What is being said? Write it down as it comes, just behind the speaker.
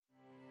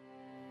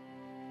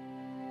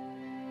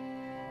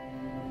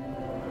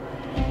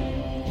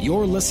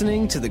You're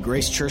listening to the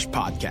Grace Church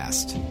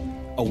Podcast,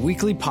 a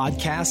weekly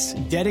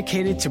podcast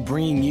dedicated to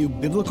bringing you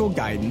biblical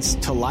guidance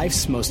to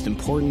life's most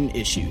important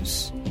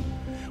issues.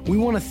 We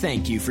want to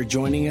thank you for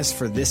joining us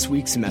for this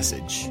week's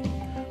message.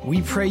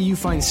 We pray you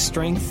find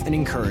strength and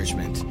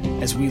encouragement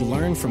as we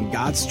learn from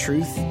God's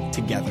truth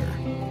together.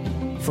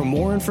 For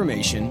more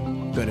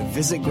information, go to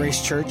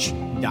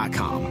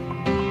visitgracechurch.com.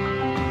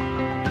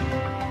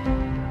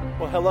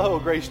 Well, hello,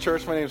 Grace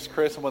Church. My name is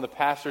Chris. I'm one of the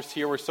pastors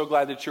here. We're so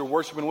glad that you're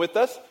worshiping with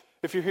us.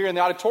 If you're here in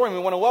the auditorium, we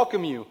want to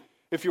welcome you.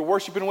 If you're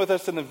worshiping with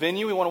us in the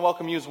venue, we want to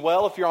welcome you as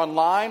well. If you're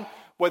online,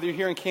 whether you're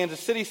here in Kansas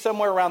City,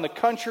 somewhere around the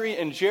country,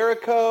 in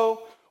Jericho,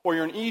 or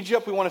you're in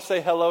Egypt, we want to say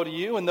hello to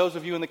you. And those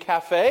of you in the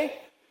cafe,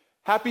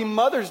 happy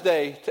Mother's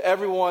Day to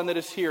everyone that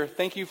is here.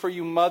 Thank you for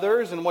you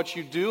mothers and what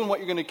you do and what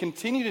you're going to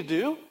continue to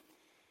do.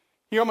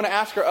 Here I'm going to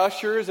ask our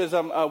ushers, as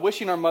I'm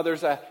wishing our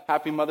mothers a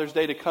happy Mother's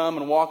Day, to come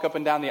and walk up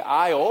and down the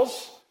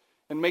aisles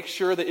and make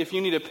sure that if you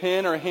need a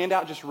pen or a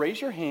handout, just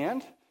raise your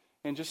hand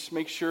and just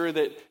make sure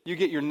that you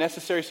get your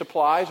necessary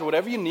supplies or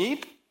whatever you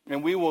need,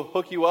 and we will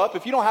hook you up.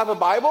 If you don't have a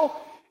Bible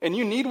and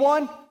you need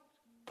one,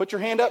 put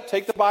your hand up,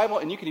 take the Bible,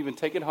 and you can even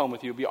take it home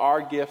with you. It'll be our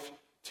gift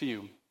to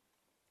you.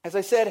 As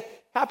I said,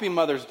 happy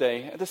Mother's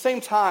Day. At the same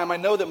time, I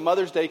know that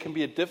Mother's Day can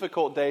be a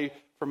difficult day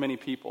for many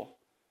people.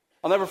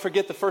 I'll never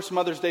forget the first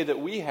Mother's Day that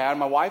we had,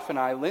 my wife and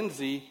I,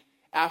 Lindsay,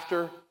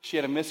 after she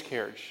had a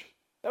miscarriage.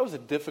 That was a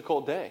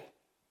difficult day.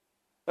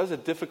 That was a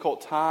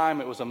difficult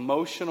time. It was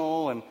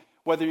emotional, and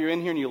whether you're in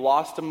here and you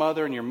lost a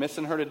mother and you're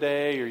missing her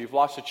today, or you've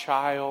lost a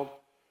child,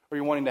 or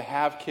you're wanting to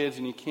have kids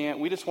and you can't,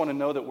 we just want to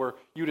know that we're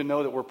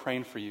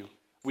praying for you.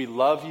 We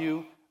love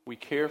you. We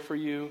care for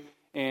you.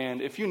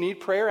 And if you need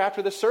prayer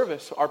after the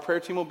service, our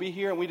prayer team will be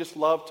here, and we just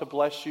love to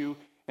bless you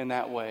in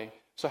that way.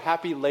 So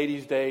happy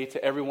Ladies' Day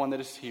to everyone that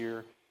is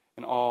here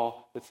and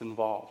all that's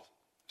involved.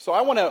 So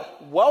I want to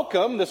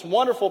welcome this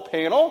wonderful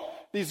panel,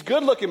 these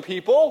good-looking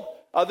people,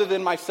 other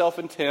than myself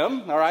and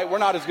Tim. All right, we're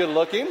not as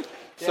good-looking.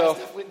 Yeah, so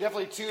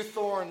definitely two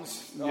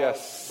thorns.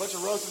 Yes. A bunch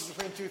of roses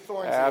between two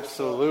thorns.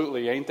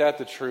 Absolutely. Here, so. Ain't that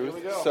the truth?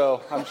 Here we go.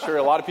 So I'm sure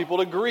a lot of people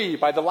would agree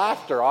by the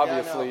laughter,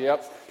 obviously. Yeah,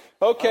 Yep.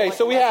 Okay,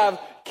 so we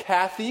have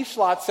Kathy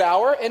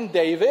Schlotzauer and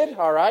David,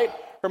 all right,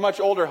 her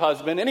much older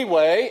husband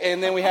anyway,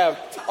 and then we have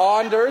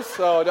Anders.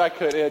 So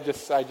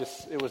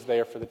it was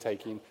there for the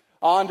taking.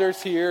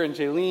 Anders here, and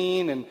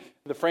Jaylene, and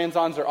the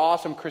Franzons are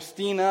awesome.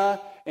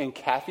 Christina and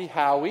Kathy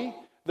Howie,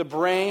 the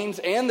brains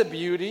and the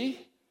beauty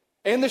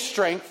and the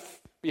strength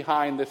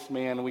behind this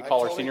man we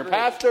call our senior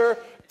pastor,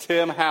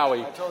 Tim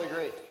Howie. I totally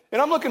agree.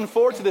 And I'm looking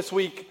forward to this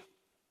week.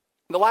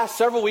 The last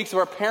several weeks of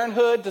our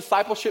Parenthood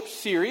Discipleship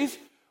series,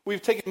 we've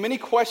taken many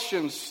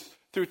questions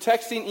through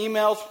texting,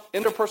 emails,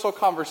 interpersonal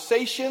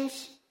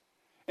conversations,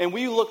 and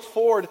we look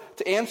forward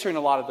to answering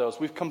a lot of those.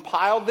 We've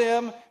compiled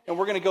them, and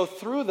we're going to go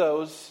through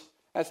those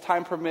as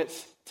time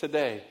permits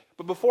today.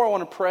 But before, I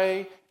want to pray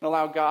and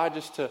allow God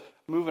just to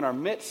move in our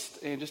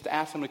midst and just to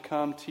ask Him to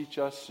come teach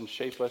us and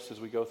shape us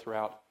as we go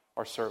throughout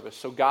our service.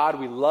 So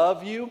God, we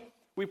love you,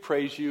 we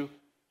praise you,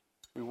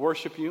 we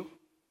worship you.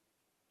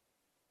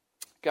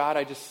 God,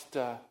 I just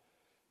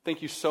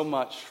thank you so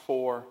much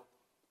for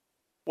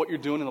what you're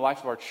doing in the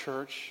life of our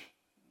church,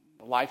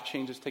 the life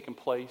changes taking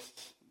place.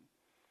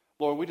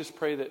 Lord, we just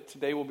pray that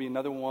today will be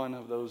another one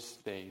of those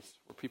days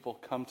where people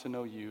come to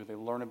know you, they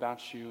learn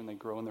about you, and they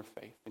grow in their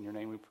faith. In your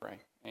name we pray.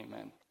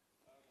 Amen.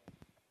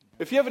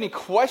 If you have any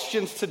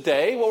questions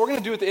today, what we're going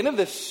to do at the end of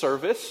this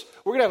service,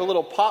 we're going to have a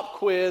little pop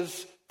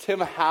quiz Tim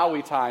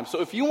Howie time.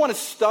 So if you want to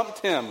stump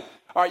Tim,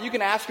 all right, you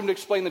can ask him to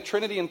explain the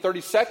Trinity in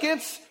 30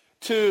 seconds,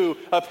 to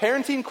a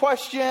parenting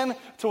question,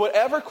 to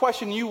whatever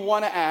question you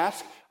want to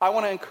ask. I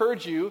want to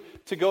encourage you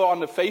to go on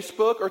to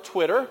Facebook or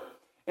Twitter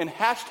and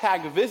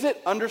hashtag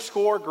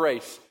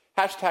visit_grace.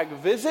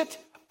 Hashtag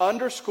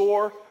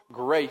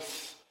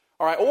visit_grace.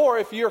 All right, or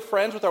if you're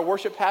friends with our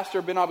worship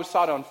pastor, Ben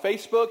Abusada, on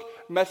Facebook,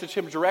 message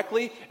him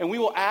directly, and we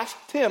will ask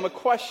Tim a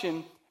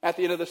question at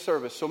the end of the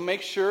service. So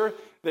make sure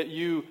that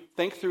you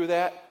think through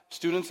that.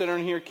 Students that are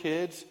in here,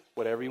 kids,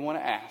 whatever you want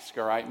to ask,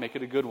 all right? Make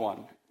it a good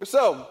one.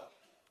 So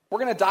we're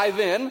going to dive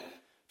in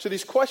to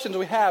these questions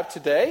we have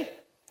today.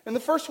 And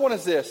the first one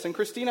is this. And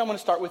Christina, I'm going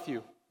to start with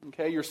you.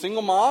 Okay, you're a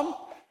single mom,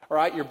 all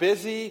right? You're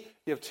busy.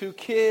 You have 2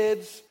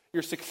 kids.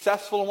 You're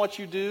successful in what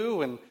you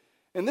do. And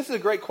this is a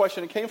great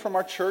question. It came from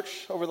our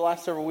church over the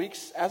last several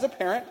weeks. As a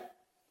parent,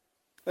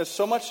 there's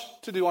so much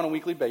to do on a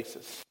weekly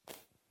basis.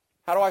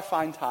 How do I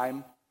find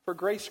time for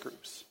grace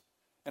groups?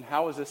 And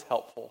how is this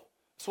helpful?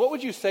 So what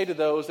would you say to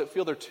those that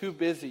feel they're too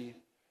busy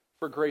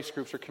for grace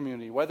groups or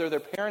community, whether they're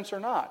parents or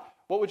not?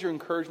 What would your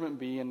encouragement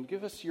be? And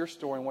give us your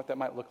story and what that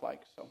might look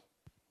like. So,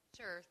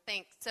 Sure,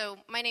 thanks. So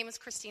my name is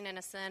Christine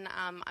Innocent.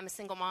 I'm a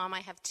single mom. I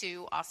have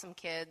 2 awesome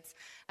kids.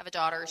 I have a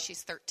daughter.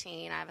 She's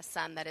 13. I have a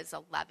son that is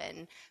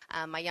 11.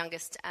 My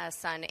youngest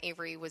son,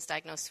 Avery, was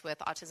diagnosed with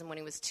autism when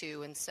he was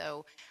 2, and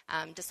so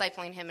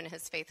discipling him in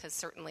his faith has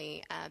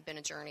certainly been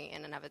a journey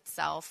in and of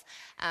itself.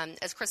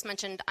 As Chris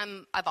mentioned,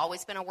 I've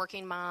always been a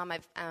working mom.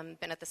 I've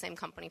been at the same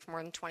company for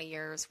more than 20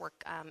 years,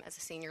 work as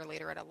a senior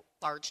leader at a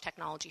large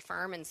technology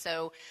firm, and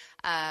so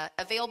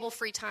available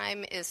free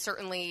time is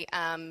certainly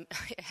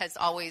has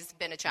always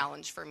been a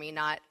challenge for me,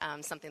 not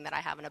something that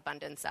I have an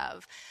abundance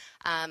of.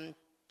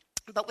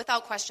 But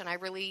without question, I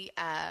really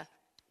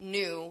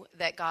knew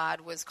that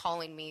God was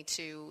calling me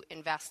to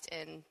invest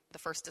in the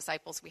first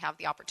disciples we have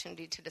the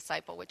opportunity to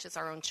disciple, which is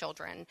our own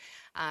children.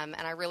 And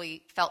I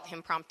really felt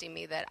him prompting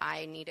me that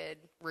I needed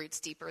roots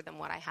deeper than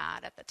what I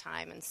had at the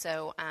time. And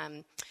so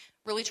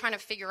really trying to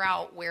figure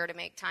out where to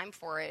make time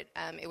for it,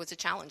 it was a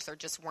challenge. There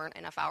just weren't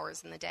enough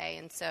hours in the day.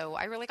 And so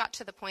I really got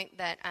to the point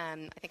that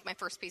I think my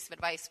first piece of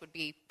advice would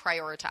be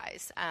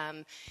prioritize.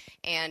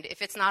 And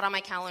if it's not on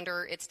my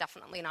calendar, it's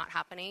definitely not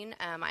happening.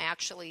 I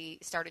actually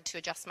started to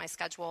adjust my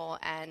schedule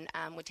and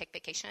would take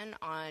vacation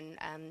on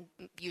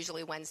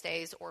usually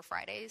Wednesdays or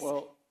Fridays.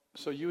 Well,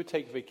 so you would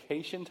take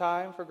vacation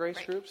time for Grace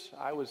Right. Groups?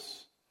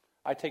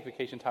 I take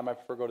vacation time. I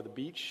prefer to go to the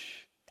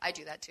beach. I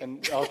do that too.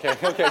 And okay,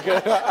 good.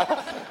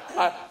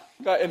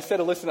 Instead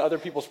of listening to other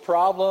people's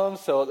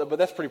problems. But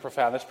that's pretty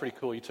profound. That's pretty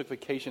cool. You took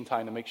vacation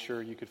time to make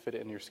sure you could fit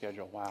it in your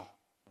schedule. Wow.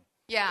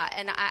 Yeah,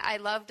 and I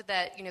loved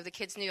that, the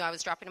kids knew I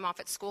was dropping them off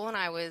at school and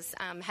I was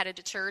headed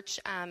to church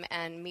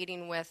and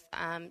meeting with,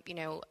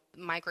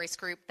 my Grace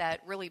Group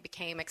that really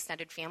became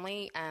extended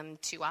family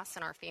to us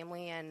and our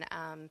family, and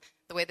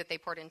the way that they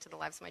poured into the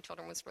lives of my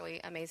children was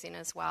really amazing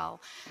as well.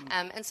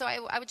 And so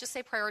I would just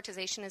say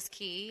prioritization is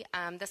key.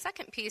 The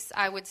second piece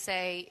I would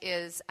say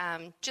is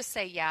just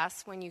say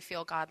yes when you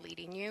feel God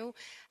leading you.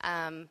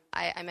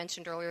 I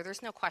mentioned earlier,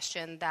 there's no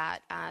question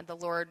that the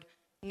Lord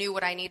knew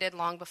what I needed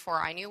long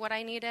before I knew what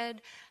I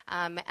needed,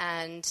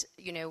 and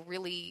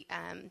really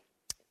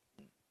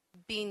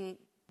being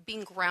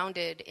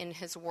grounded in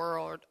His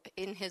word,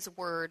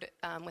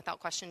 without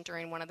question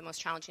during one of the most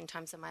challenging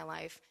times of my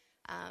life,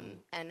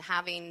 and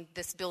having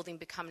this building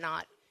become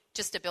not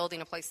just a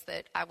building, a place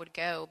that I would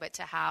go, but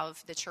to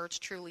have the church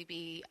truly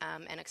be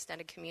an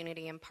extended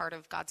community and part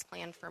of God's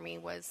plan for me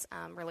was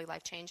really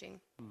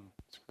life-changing.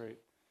 That's great.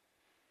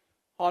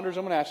 Anders,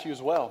 I'm going to ask you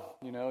as well.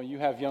 You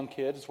have young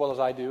kids as well as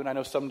I do, and I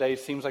know some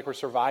days seems like we're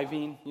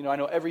surviving. I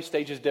know every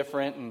stage is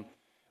different, and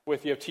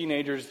with you have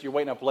teenagers, you're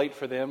waiting up late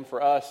for them.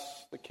 For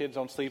us, the kids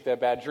don't sleep, they have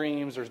bad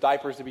dreams, there's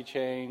diapers to be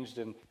changed,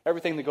 and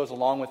everything that goes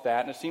along with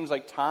that, and it seems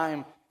like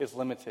time is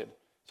limited.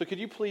 So could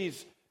you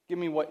please give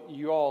me what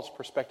you all's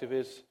perspective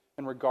is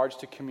in regards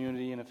to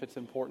community and if it's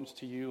importance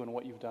to you and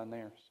what you've done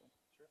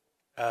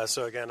there?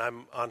 So again,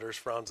 I'm Anders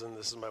Franzen.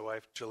 This is my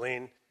wife,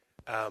 Jolene.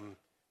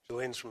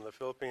 Jolene's from the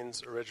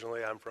Philippines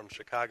originally. I'm from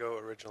Chicago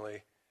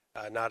originally,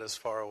 not as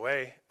far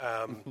away.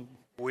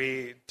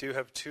 We do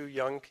have 2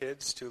 young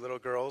kids, 2 little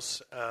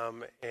girls,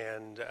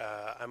 and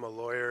I'm a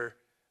lawyer.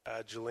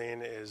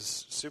 Jolene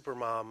is super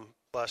mom,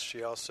 plus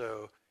she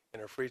also,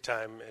 in her free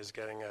time, is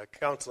getting a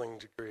counseling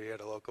degree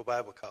at a local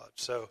Bible college.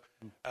 So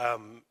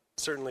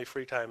certainly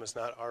free time is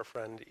not our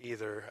friend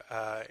either,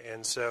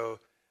 and so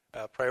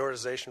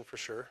prioritization for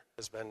sure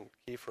has been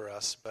key for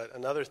us. But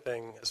another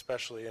thing,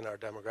 especially in our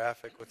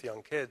demographic with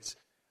young kids,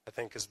 I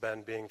think has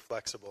been being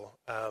flexible.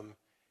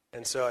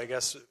 And so I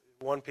guess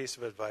one piece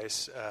of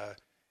advice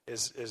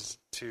is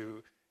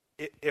to,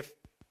 if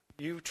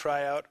you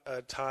try out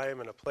a time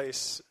and a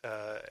place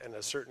in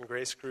a certain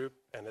Grace Group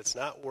and it's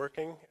not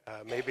working,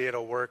 maybe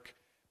it'll work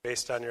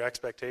based on your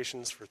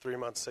expectations for 3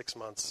 months, 6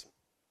 months,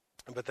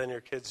 but then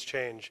your kids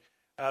change.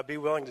 Be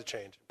willing to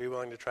change. Be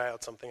willing to try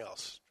out something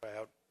else. Try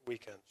out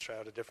weekends, try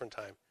out a different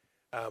time.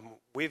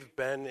 We've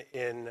been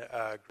in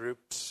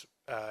groups,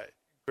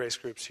 Grace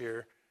Groups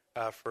here,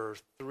 for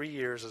 3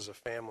 years as a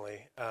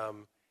family,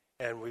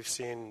 and we've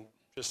seen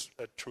just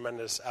a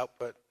tremendous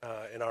output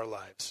in our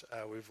lives.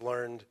 We've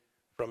learned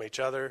from each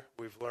other.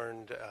 We've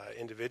learned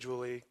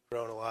individually,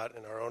 grown a lot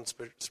in our own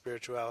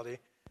spirituality,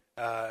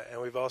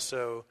 and we've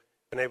also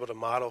been able to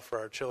model for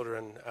our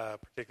children,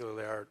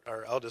 particularly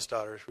our eldest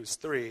daughter, who's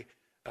 3,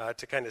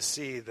 to kind of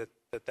see that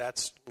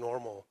that's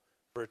normal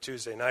for a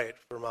Tuesday night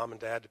for mom and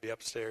dad to be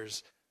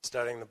upstairs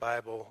studying the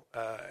Bible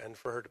and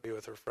for her to be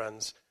with her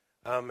friends.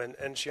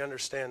 And she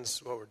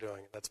understands what we're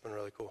doing. That's been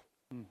really cool.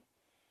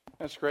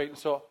 That's great.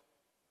 So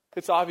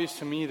it's obvious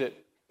to me that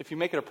if you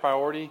make it a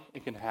priority,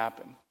 it can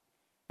happen.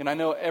 And I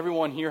know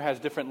everyone here has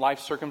different life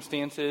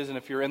circumstances, and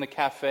if you're in the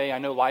cafe, I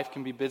know life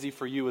can be busy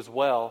for you as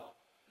well.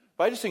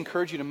 But I just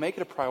encourage you to make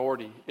it a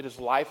priority. It is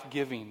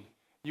life-giving.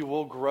 You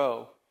will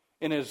grow.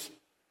 And as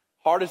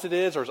hard as it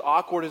is, or as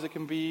awkward as it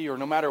can be, or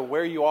no matter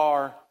where you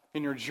are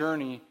in your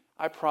journey,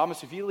 I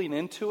promise if you lean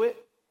into it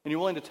and you're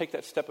willing to take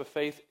that step of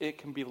faith, it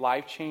can be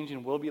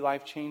life-changing, will be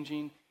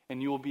life-changing,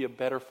 and you will be a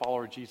better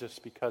follower of Jesus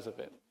because of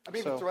it. I'm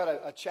even throw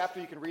out a chapter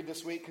you can read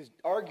this week, because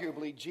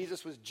arguably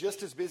Jesus was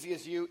just as busy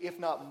as you, if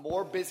not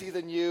more busy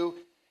than you.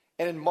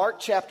 And in Mark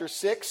chapter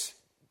 6,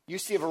 you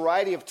see a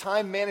variety of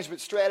time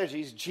management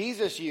strategies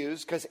Jesus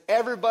used because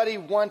everybody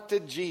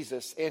wanted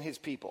Jesus and his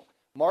people.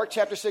 Mark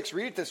chapter 6,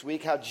 read it this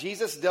week, how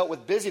Jesus dealt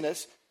with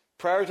busyness,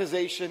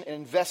 prioritization, and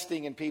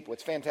investing in people.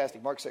 It's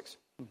fantastic. Mark 6.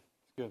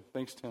 Good.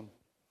 Thanks, Tim.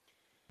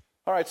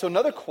 All right, so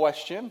another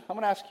question. I'm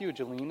going to ask you,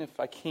 Jolene,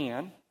 if I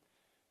can.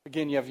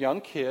 Again, you have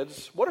young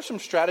kids. What are some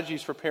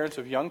strategies for parents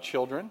of young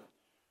children,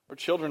 or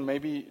children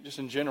maybe just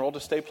in general, to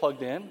stay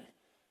plugged in?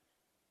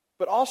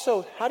 But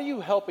also, how do you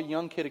help a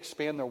young kid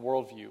expand their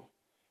worldview?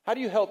 How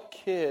do you help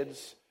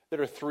kids that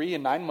are 3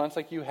 and 9 months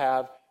like you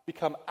have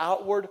become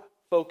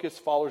outward-focused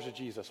followers of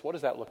Jesus? What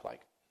does that look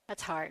like?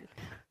 That's hard.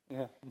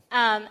 Yeah.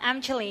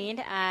 I'm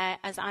Jolene.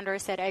 As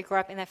Andres said, I grew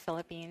up in the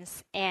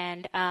Philippines.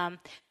 And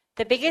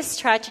the biggest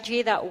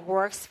strategy that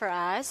works for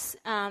us,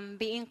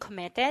 being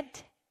committed,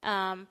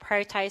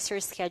 prioritize your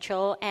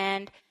schedule,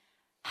 and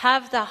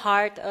have the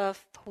heart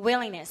of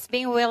willingness,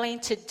 being willing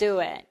to do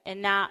it,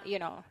 and not,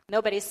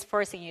 nobody's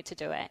forcing you to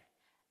do it.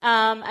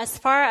 As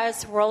far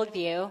as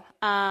worldview,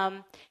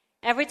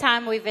 every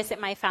time we visit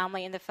my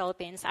family in the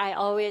Philippines, I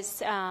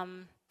always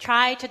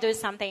try to do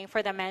something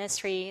for the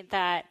ministry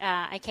that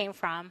I came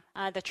from,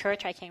 the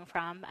church I came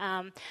from.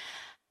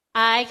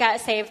 I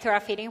got saved through a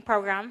feeding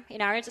program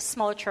in our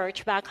small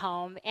church back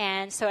home,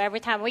 and so every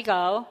time we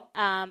go,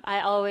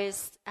 I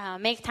always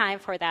make time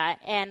for that.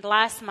 And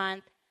last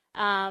month,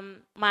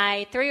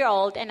 my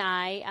 3-year-old and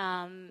I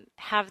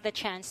had the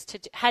chance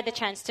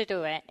to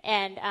do it,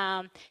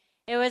 and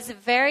it was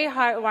very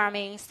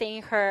heartwarming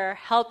seeing her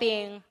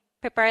helping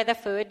prepare the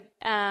food,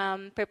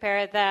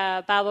 prepare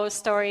the Bible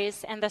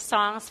stories and the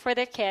songs for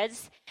the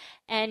kids,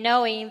 and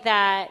knowing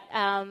that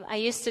I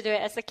used to do it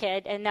as a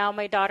kid, and now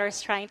my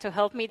daughter's trying to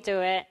help me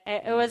do it.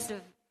 It was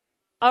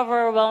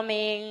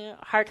overwhelming,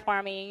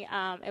 heartwarming.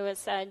 It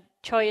was a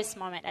joyous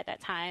moment at that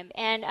time.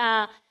 And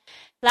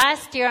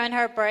last year on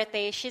her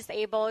birthday, she's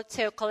able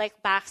to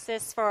collect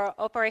boxes for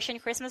Operation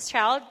Christmas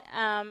Child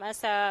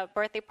as a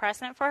birthday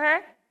present for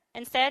her.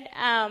 Instead,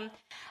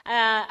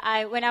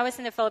 when I was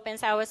in the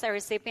Philippines, I was a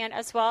recipient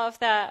as well of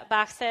the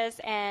boxes,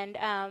 and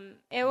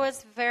it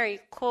was very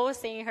cool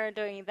seeing her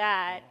doing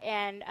that.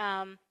 And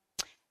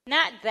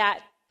not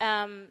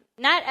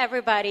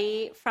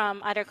everybody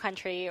from other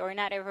country or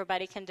not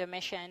everybody can do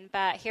mission,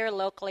 but here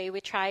locally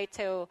we try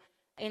to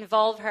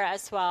involve her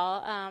as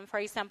well. For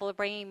example,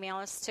 bringing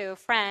meals to a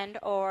friend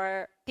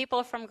or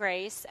people from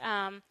Grace,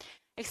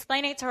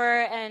 explaining to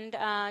her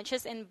and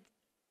just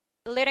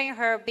letting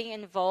her be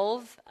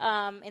involved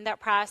in that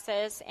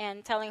process,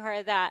 and telling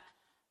her that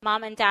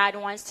mom and dad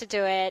wants to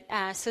do it,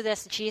 so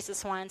does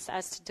Jesus wants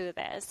us to do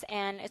this.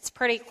 And it's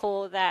pretty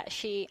cool that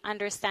she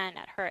understands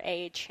at her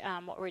age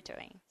what we're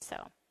doing. So,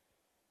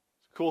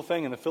 Cool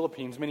thing in the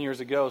Philippines, many years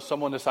ago,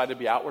 someone decided to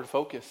be outward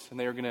focused, and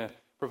they were going to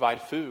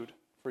provide food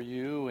for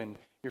you and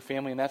your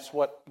family, and that's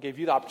what gave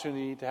you the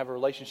opportunity to have a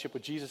relationship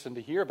with Jesus and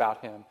to hear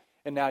about him.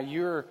 And now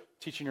you're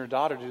teaching your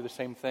daughter to do the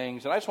same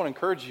things. And I just want to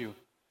encourage you,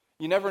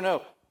 you never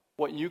know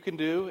what you can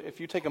do if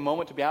you take a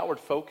moment to be outward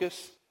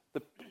focused,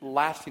 the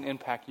lasting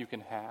impact you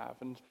can have.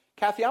 And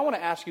Kathy, I want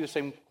to ask you the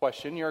same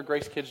question. You're a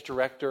Grace Kids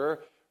director,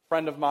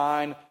 friend of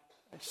mine,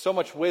 so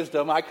much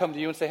wisdom. I come to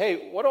you and say,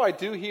 hey, what do I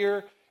do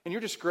here? And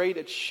you're just great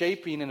at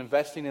shaping and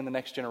investing in the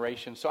next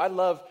generation. So I'd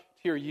love to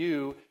hear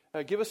you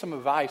give us some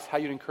advice how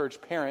you'd encourage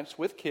parents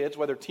with kids,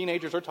 whether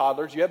teenagers or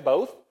toddlers, you have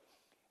both,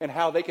 and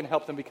how they can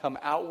help them become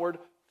outward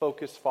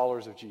focused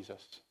followers of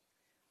Jesus.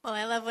 Well,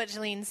 I love what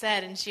Jolene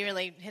said, and she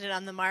really hit it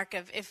on the mark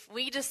of if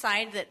we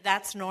decide that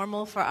that's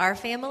normal for our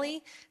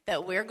family,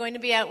 that we're going to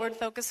be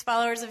outward-focused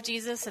followers of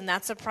Jesus, and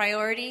that's a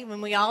priority, when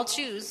we all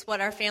choose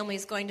what our family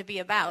is going to be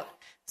about.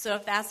 So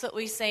if that's what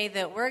we say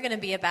that we're going to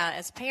be about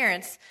as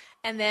parents,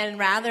 and then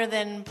rather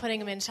than putting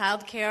them in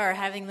childcare or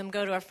having them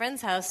go to a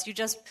friend's house, you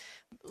just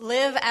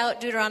live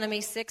out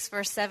Deuteronomy 6,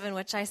 verse 7,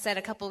 which I said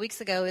a couple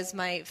weeks ago is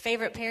my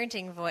favorite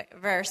parenting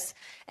verse,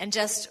 and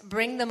just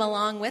bring them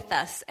along with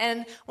us.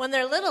 And when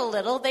they're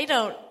little, they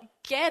don't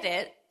get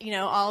it,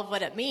 all of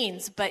what it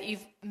means, but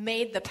you've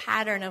made the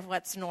pattern of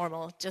what's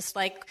normal. Just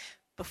like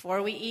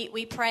before we eat,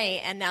 we pray,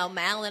 and now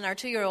Malin, our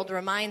 2-year-old,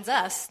 reminds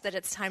us that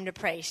it's time to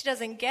pray. She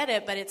doesn't get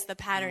it, but it's the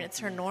pattern, it's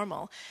her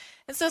normal.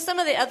 And so some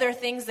of the other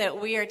things that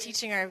we are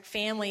teaching our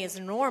family is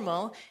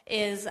normal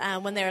is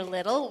when they're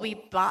little, we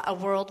bought a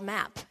world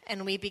map,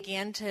 and we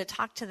began to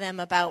talk to them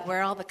about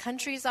where all the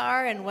countries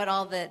are and what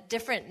all the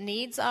different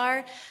needs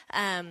are.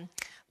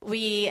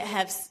 We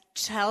have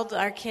told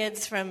our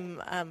kids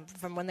from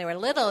when they were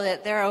little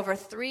that there are over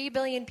 3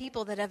 billion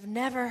people that have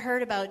never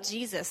heard about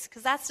Jesus,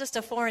 because that's just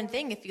a foreign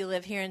thing if you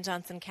live here in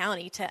Johnson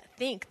County, to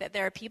think that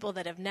there are people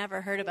that have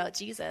never heard about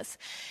Jesus,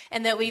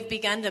 and that we've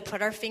begun to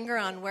put our finger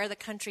on where the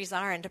countries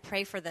are and to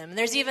pray for them. And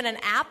there's even an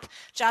app.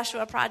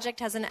 Joshua Project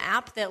has an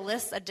app that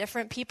lists a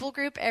different people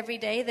group every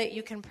day that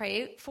you can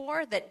pray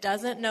for that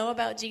doesn't know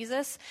about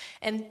Jesus.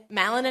 And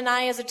Malin and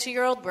I, as a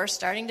 2-year-old, we're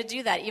starting to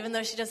do that. Even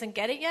though she doesn't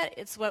get it yet,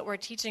 it's what we're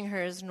teaching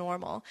her is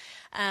normal.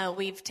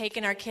 We've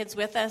taken our kids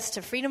with us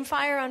to Freedom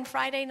Fire on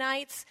Friday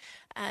nights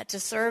to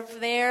serve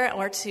there,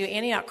 or to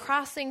Antioch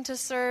Crossing to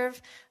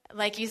serve.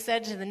 like you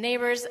said, to the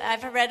neighbors.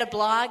 I've read a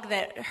blog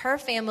that her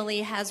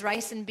family has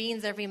rice and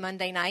beans every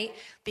Monday night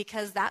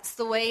because that's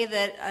the way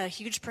that a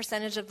huge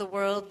percentage of the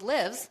world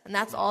lives, and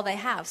that's all they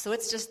have. So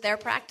it's just their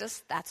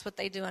practice. That's what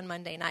they do on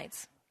Monday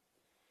nights.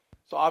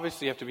 So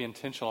obviously you have to be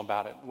intentional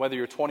about it. Whether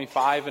you're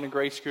 25 in a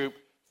grace group,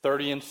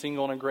 30 and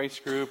single in a grace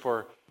group,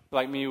 or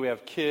like me, we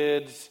have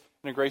kids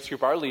in a grace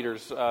group. Our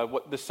leaders,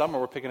 this summer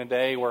we're picking a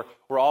day where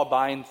we're all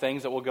buying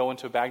things that will go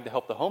into a bag to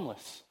help the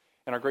homeless.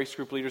 And our grace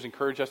group leaders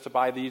encourage us to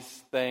buy these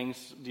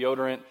things,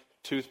 deodorant,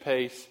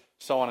 toothpaste,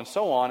 so on and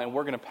so on. And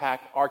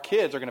our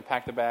kids are going to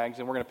pack the bags,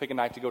 and we're going to pick a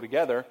night to go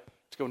together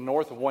to go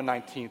north of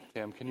 119th,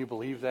 Tim. Can you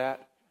believe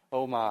that?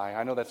 Oh my,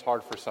 I know that's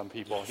hard for some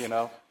people, you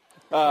know.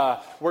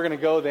 We're going to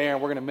go there,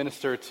 and we're going to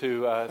minister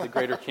to the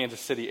greater Kansas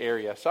City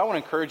area. So I want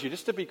to encourage you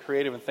just to be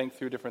creative and think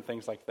through different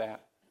things like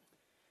that.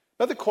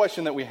 Another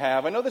question that we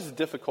have, I know this is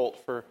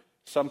difficult for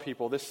some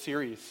people, this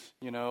series,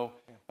 you know,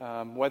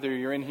 whether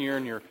you're in here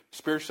and you're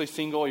spiritually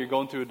single, you're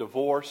going through a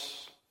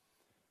divorce,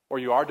 or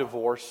you are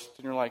divorced,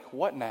 and you're like,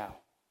 what now?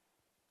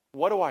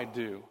 What do I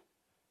do?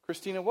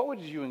 Christina, what would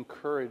you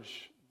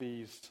encourage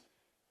these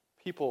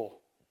people,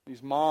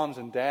 these moms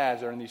and dads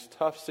that are in these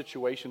tough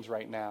situations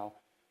right now?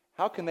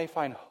 How can they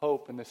find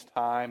hope in this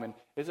time, and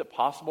is it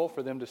possible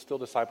for them to still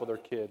disciple their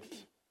kids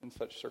in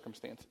such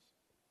circumstances?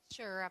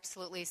 Sure,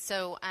 absolutely.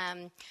 So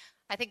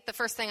I think the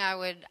first thing I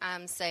would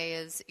say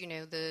is, you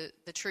know, the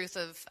truth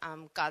of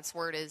God's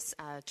word is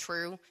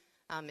true.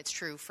 It's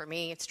true for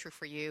me. It's true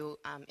for you.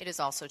 It is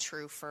also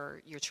true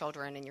for your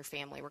children and your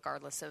family,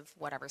 regardless of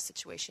whatever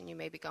situation you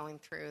may be going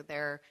through.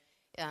 There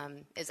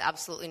is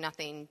absolutely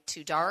nothing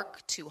too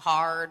dark, too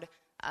hard,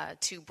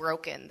 too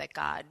broken that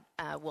God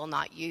will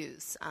not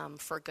use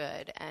for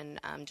good. And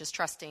just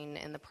trusting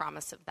in the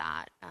promise of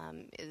that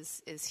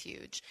is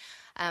huge.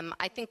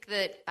 I think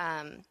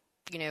that,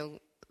 you know,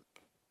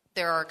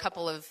 there are a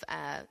couple of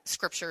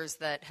scriptures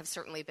that have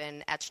certainly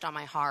been etched on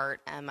my heart.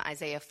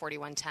 Isaiah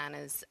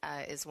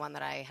 41:10 is one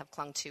that I have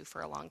clung to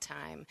for a long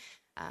time.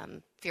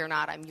 Fear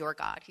not, I'm your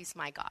God. He's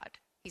my God.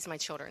 He's my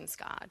children's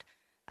God.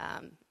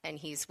 And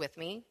he's with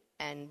me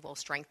and will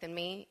strengthen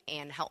me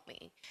and help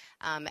me.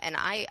 And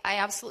I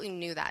absolutely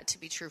knew that to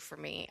be true for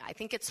me. I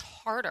think it's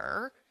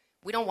harder.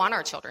 We don't want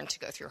our children to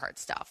go through hard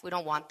stuff. We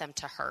don't want them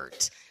to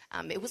hurt.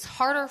 It was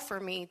harder for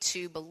me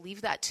to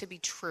believe that to be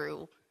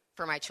true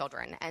for my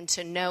children, and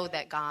to know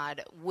that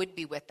God would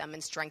be with them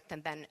and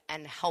strengthen them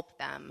and help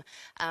them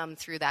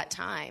through that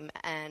time,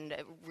 and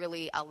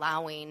really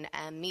allowing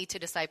me to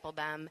disciple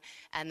them,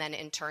 and then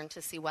in turn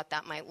to see what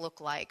that might look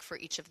like for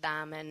each of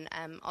them. And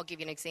I'll give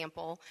you an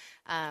example.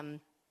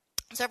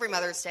 So every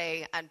Mother's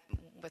Day,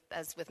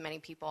 as with many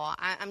people,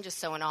 I'm just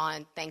so in awe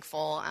and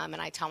thankful, and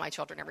I tell my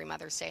children every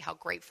Mother's Day how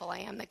grateful I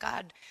am that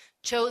God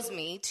chose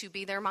me to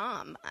be their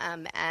mom.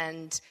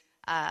 And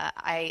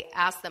I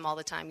ask them all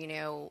the time, you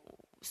know,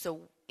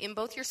 so in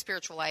both your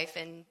spiritual life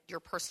and your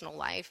personal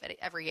life, at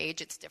every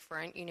age it's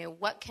different, you know,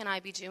 what can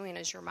I be doing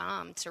as your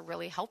mom to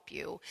really help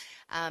you?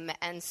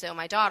 And so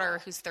my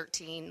daughter, who's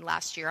 13,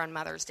 last year on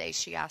Mother's Day,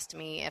 she asked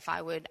me if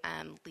I would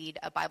lead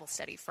a Bible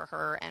study for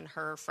her and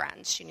her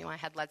friends. She knew I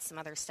had led some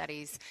other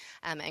studies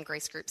and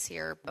grace groups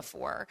here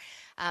before.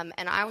 And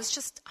I was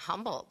just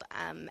humbled.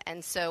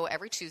 And so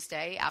every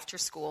Tuesday after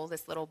school,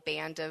 this little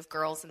band of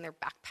girls in their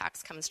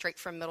backpacks coming straight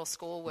from middle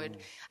school would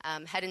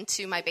head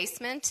into my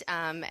basement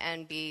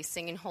and be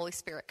singing Holy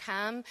Spirit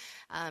Come,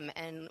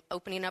 and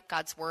opening up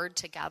God's Word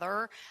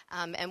together.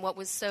 And what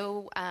was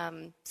so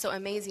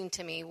amazing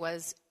to me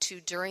was to,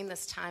 during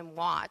this time,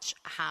 watch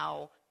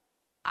how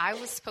I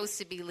was supposed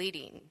to be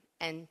leading,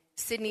 and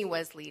Sydney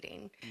was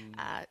leading,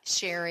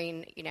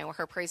 sharing, you know,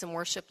 her praise and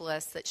worship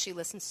list that she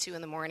listens to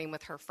in the morning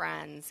with her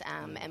friends,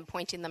 and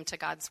pointing them to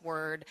God's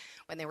Word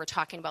when they were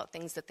talking about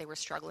things that they were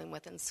struggling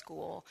with in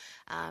school.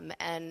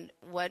 And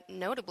what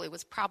notably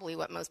was probably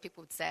what most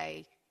people would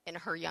say in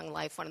her young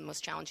life, one of the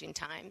most challenging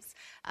times.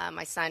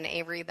 My son,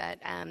 Avery, that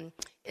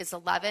is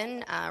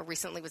 11,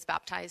 recently was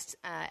baptized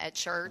at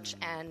church,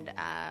 and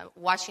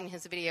watching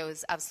his video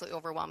is absolutely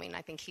overwhelming.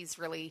 I think he's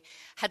really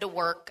had to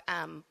work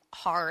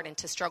hard and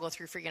to struggle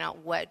through figuring out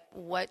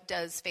what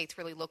does faith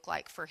really look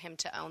like for him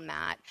to own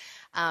that,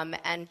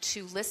 and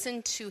to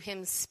listen to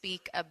him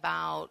speak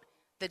about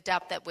the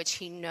depth at which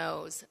he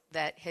knows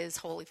that his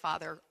Holy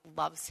Father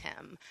loves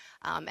him,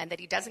 and that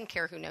he doesn't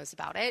care who knows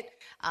about it,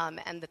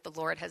 and that the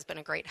Lord has been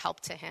a great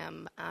help to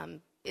him,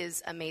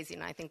 is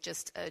amazing. I think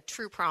just a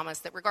true promise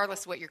that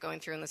regardless of what you're going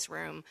through in this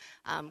room,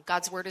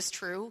 God's Word is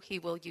true. He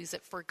will use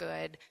it for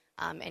good,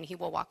 and he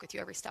will walk with you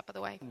every step of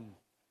the way.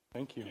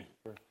 Thank you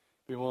for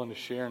being willing to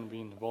share and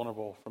being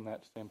vulnerable from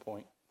that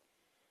standpoint.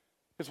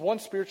 Is one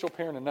spiritual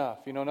parent enough?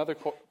 You know, another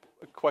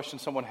question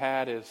someone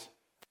had is,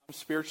 I'm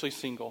spiritually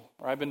single,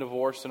 or I've been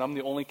divorced, and I'm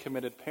the only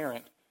committed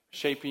parent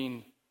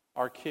shaping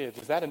our kids.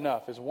 Is that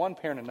enough? Is one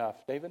parent enough?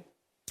 David?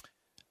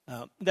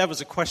 That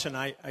was a question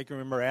I can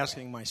remember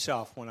asking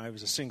myself when I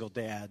was a single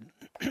dad,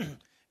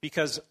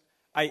 because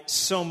I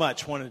so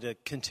much wanted to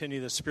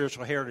continue the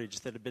spiritual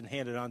heritage that had been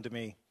handed on to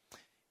me.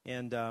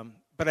 And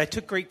but But I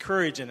took great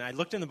courage, and I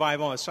looked in the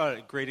Bible, and I saw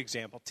a great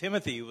example.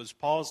 Timothy, who was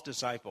Paul's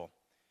disciple,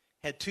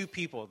 had two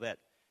people that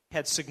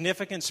had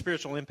significant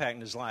spiritual impact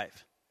in his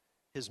life,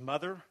 his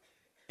mother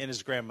and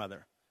his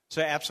grandmother.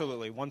 So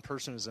absolutely, one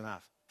person is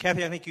enough.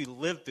 Kathy, I think you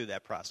lived through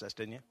that process,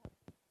 didn't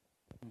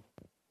you?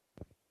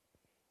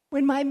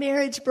 When my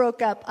marriage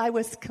broke up, I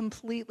was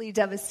completely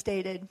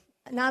devastated,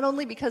 not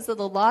only because of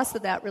the loss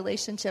of that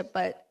relationship,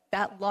 but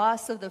that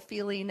loss of the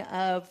feeling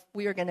of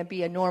we were going to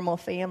be a normal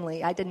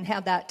family. I didn't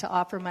have that to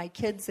offer my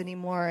kids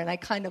anymore, and I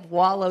kind of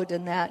wallowed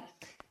in that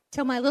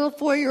till my little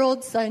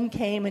 4-year-old son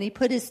came, and he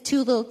put his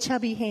 2 little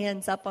chubby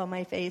hands up on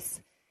my face,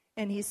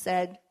 and he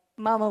said,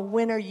 "Mama,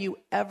 when are you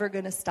ever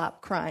going to stop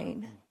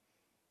crying?"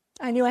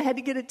 I knew I had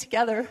to get it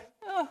together.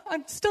 Oh,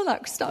 I'm still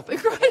not stopping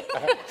crying.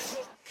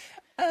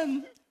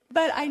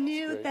 But I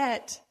knew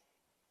that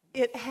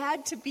it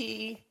had to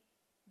be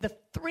the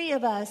 3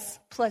 of us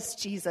plus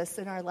Jesus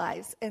in our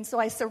lives. And so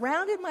I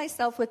surrounded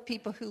myself with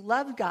people who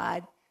loved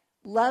God,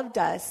 loved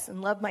us,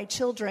 and loved my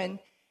children.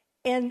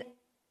 And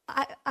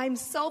I'm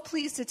so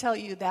pleased to tell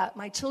you that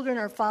my children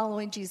are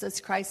following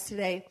Jesus Christ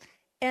today.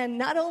 And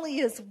not only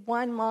is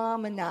one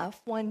mom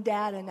enough, one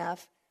dad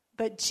enough,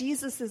 but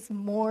Jesus is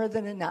more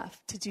than enough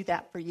to do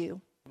that for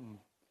you.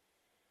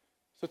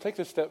 So take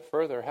this a step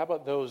further. How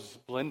about those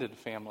blended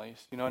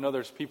families? You know, I know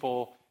there's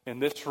people in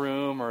this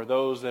room or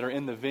those that are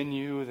in the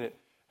venue that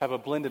have a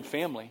blended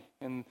family,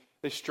 and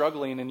they're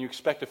struggling, and you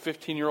expect a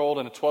 15-year-old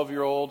and a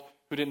 12-year-old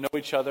who didn't know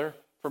each other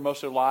for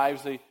most of their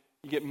lives, you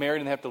get married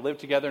and they have to live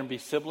together and be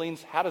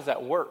siblings. How does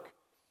that work?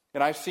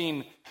 And I've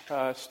seen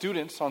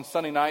students on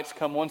Sunday nights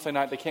come one Sunday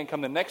night, they can't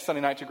come the next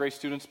Sunday night to Grace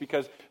Students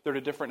because they're at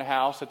a different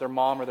house, at their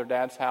mom or their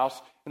dad's house,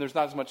 and there's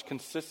not as much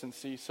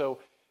consistency. So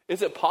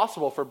is it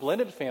possible for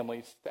blended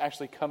families to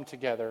actually come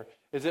together?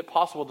 Is it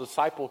possible to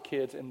disciple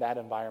kids in that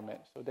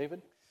environment? So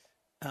David?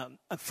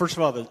 First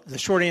of all, the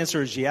short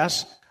answer is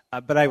yes,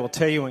 but I will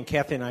tell you, when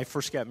Kathy and I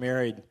first got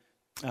married,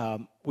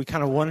 we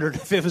kind of wondered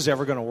if it was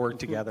ever going to work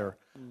together.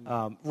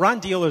 Ron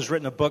Deal has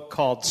written a book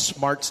called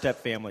Smart Step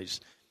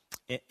Families,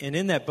 and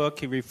in that book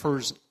he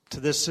refers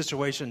to this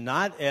situation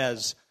not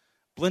as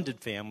blended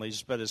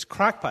families, but as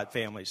crockpot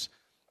families.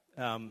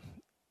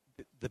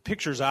 The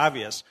picture's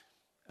obvious.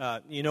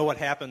 You know what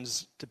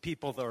happens to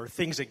people or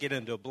things that get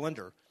into a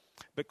blender.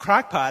 But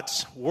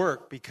crockpots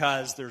work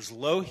because there's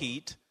low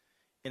heat,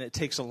 and it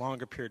takes a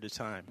longer period of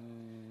time.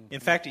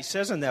 In fact, he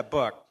says in that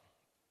book,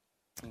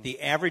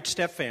 the average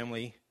step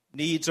family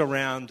needs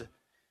around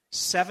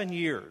 7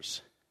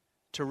 years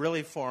to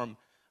really form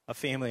a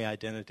family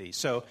identity.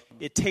 So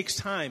it takes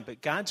time,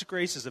 but God's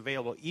grace is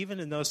available even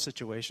in those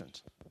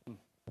situations.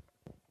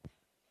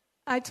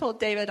 I told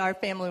David our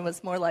family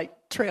was more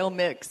like trail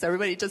mix.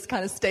 Everybody just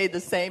kind of stayed the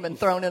same and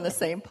thrown in the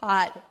same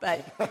pot.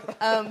 But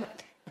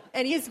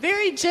and he's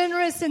very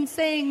generous in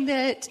saying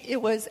that it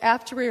was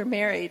after we were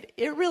married.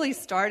 It really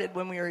started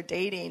when we were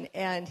dating,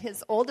 and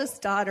his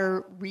oldest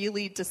daughter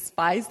really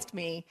despised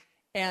me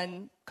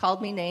and called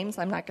me names.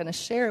 I'm not going to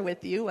share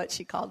with you what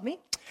she called me.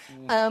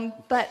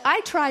 But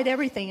I tried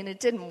everything, and it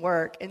didn't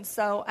work. And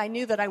so I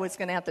knew that I was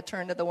going to have to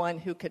turn to the one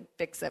who could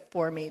fix it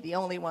for me, the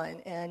only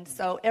one. And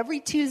so every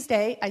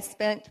Tuesday, I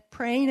spent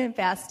praying and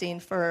fasting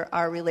for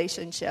our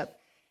relationship.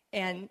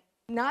 And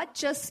not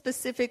just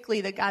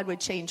specifically that God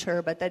would change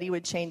her, but that he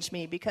would change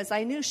me, because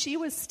I knew she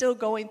was still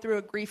going through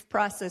a grief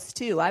process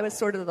too. I was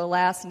sort of the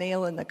last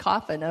nail in the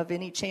coffin of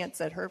any chance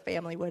that her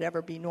family would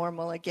ever be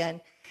normal again.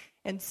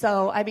 And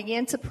so I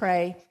began to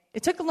pray.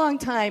 It took a long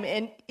time,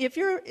 and if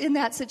you're in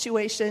that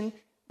situation,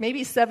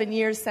 maybe 7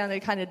 years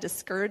sounded kind of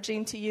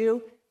discouraging to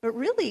you, but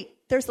really,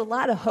 there's a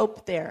lot of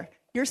hope there.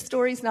 Your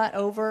story's not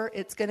over.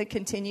 It's going to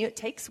continue. It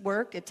takes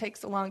work. It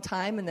takes a long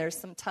time, and there's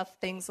some tough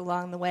things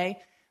along the way.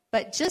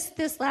 But just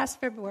this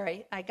last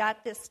February, I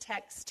got this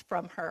text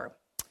from her.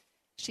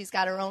 She's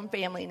got her own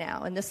family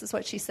now, and this is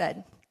what she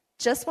said.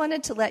 Just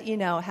wanted to let you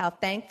know how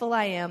thankful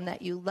I am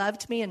that you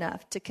loved me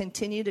enough to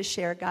continue to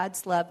share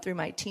God's love through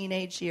my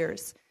teenage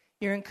years.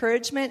 Your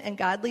encouragement and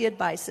godly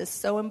advice is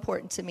so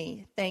important to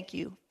me. Thank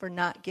you for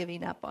not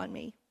giving up on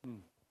me.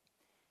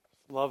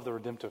 Love the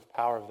redemptive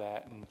power of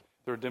that and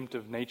the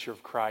redemptive nature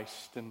of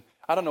Christ. And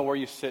I don't know where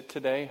you sit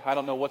today. I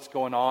don't know what's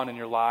going on in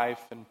your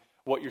life and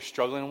what you're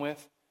struggling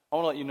with. I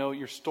want to let you know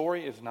your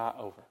story is not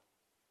over.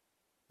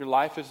 Your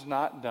life is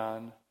not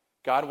done.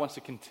 God wants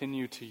to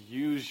continue to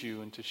use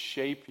you and to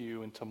shape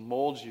you and to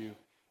mold you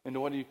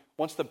into what he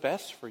wants the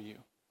best for you.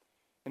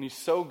 And he's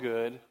so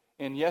good.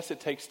 And yes,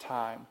 it takes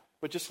time,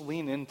 but just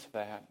lean into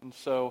that. And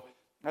so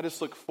I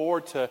just look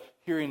forward to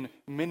hearing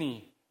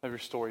many of your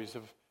stories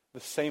of the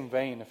same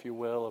vein, if you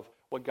will, of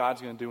what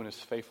God's going to do in his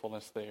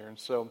faithfulness there. And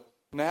so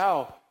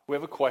now we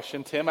have a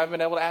question. Tim, I've been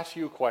able to ask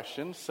you a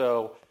question.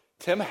 So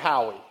Tim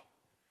Howie.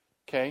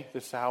 Okay,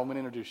 this is how I'm going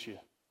to introduce you.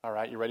 All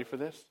right, you ready for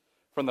this?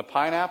 From the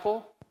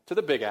pineapple to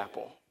the Big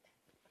Apple.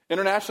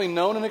 Internationally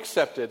known and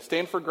accepted.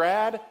 Stanford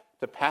grad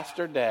to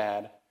pastor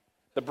dad.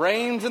 The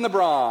brains and the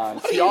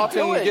bronze. He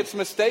often gets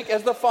mistaken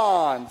as the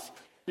Fonz.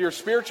 Your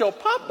spiritual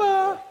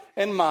papa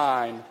and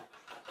mine.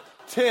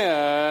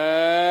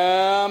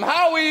 Tim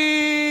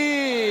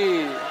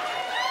Howie!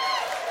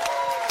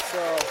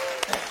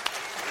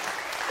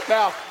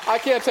 Now, I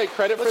can't take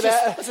credit for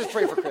that. Let's just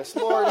pray for Chris.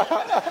 Lord,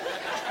 I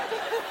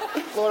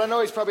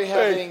know he's probably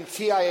having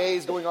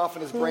TIAs going off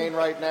in his brain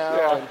right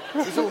now, and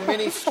these little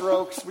mini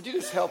strokes. Would you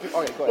just help him?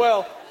 Okay, go ahead.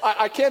 Well,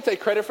 I can't take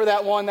credit for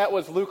that one. That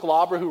was Luke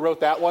Labra who wrote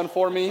that one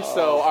for me.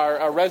 So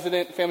our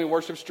resident family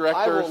worships director.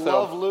 I will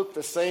love Luke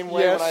the same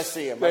way when I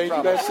see him. Thank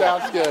you. That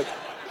sounds good.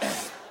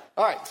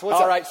 All right, so what's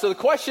All up? right, so the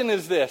question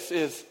is this,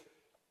 is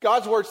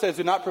God's word says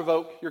do not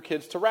provoke your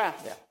kids to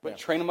wrath, but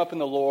train them up in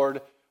the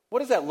Lord. What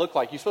does that look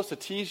like? You're supposed to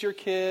tease your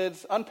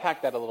kids?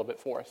 Unpack that a little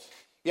bit for us.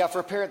 Yeah, for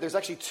a parent, there's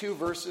actually 2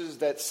 verses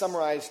that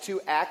summarize 2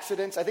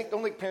 accidents. I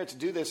don't think parents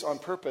do this on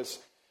purpose,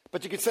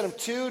 but you can send them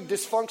 2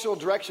 dysfunctional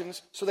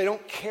directions so they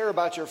don't care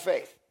about your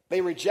faith.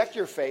 They reject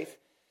your faith.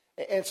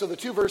 And so the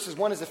 2 verses,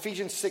 one is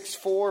Ephesians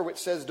 6:4, which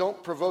says,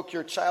 don't provoke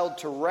your child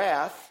to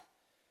wrath.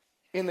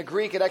 In the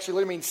Greek, it actually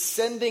literally means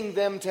sending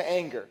them to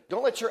anger.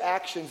 Don't let your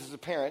actions as a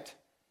parent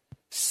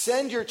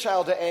send your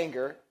child to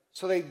anger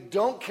so they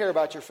don't care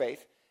about your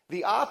faith.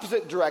 The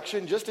opposite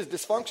direction, just as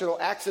dysfunctional,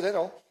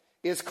 accidental,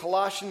 is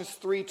Colossians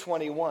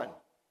 3:21.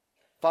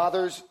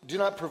 Fathers, do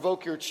not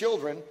provoke your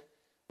children,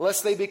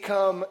 lest they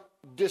become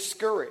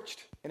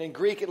discouraged. And in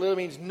Greek, it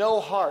literally means no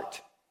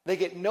heart. They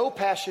get no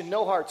passion,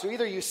 no heart. So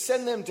either you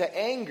send them to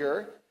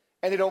anger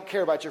and they don't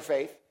care about your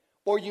faith,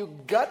 or you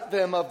gut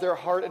them of their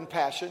heart and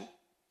passion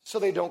so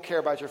they don't care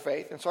about your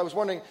faith. And so I was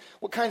wondering,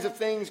 what kinds of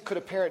things could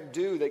a parent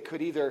do that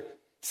could either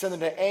send them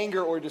to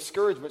anger or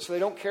discouragement so they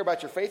don't care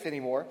about your faith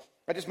anymore?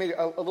 I just made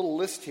a little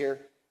list here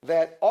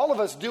that all of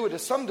us do it to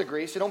some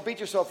degree, so don't beat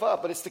yourself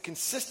up, but it's the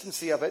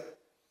consistency of it.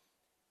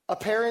 A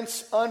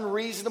parent's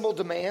unreasonable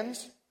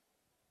demands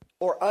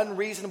or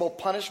unreasonable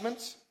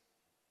punishments,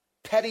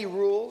 petty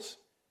rules,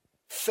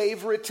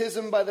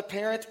 favoritism by the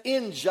parent,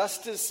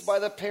 injustice by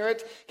the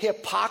parent,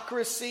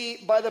 hypocrisy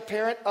by the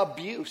parent,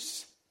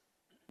 abuse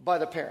by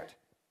the parent.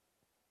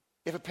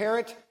 If a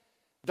parent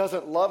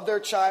doesn't love their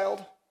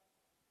child,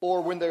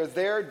 or when they're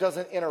there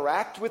doesn't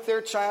interact with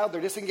their child,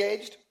 they're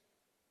disengaged,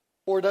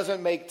 or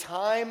doesn't make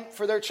time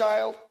for their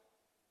child,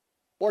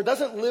 or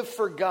doesn't live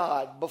for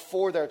God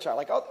before their child.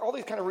 Like all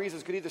these kind of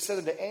reasons could either send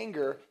them to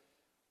anger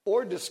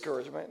or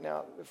discouragement.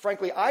 Now,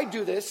 frankly, I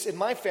do this in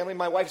my family.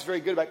 My wife's very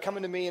good about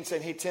coming to me and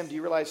saying, hey, Tim, do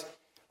you realize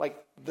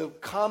like the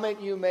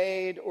comment you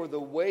made or the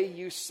way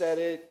you said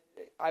it,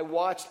 I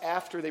watched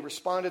after they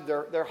responded,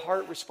 their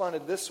heart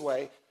responded this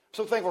way. I'm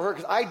so thankful for her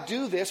because I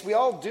do this. We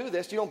all do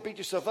this. You don't beat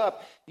yourself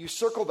up. You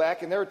circle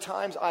back, and there are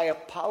times I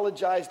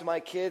apologize to my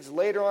kids.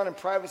 Later on in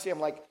privacy, I'm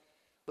like,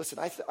 listen,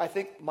 I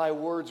think my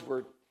words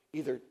were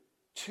either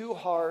too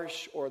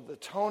harsh or the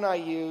tone I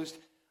used,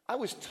 I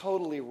was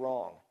totally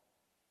wrong.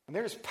 And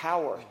there's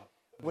power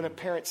when a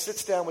parent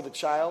sits down with a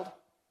child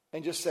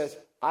and just says,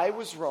 I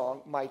was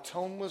wrong, my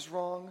tone was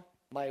wrong,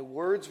 my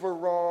words were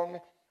wrong,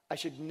 I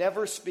should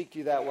never speak to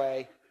you that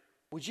way.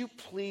 Would you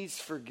please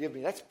forgive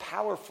me? That's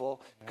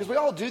powerful because we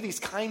all do these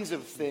kinds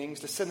of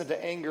things to send them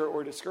to anger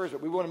or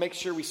discouragement. We want to make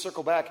sure we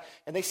circle back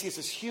and they see us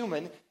as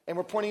human and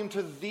we're pointing them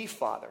to the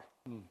Father.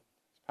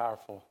 It's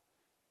powerful.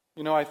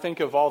 You know, I think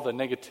of all the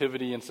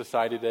negativity in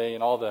society today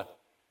and all the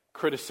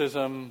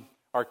criticism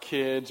our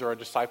kids or our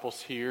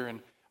disciples hear.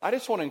 And I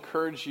just want to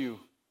encourage you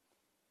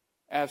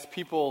as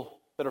people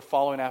that are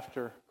following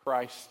after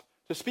Christ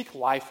to speak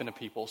life into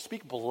people,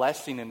 speak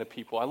blessing into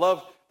people. I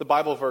love the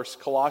Bible verse,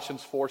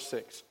 Colossians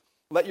 4:6.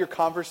 Let your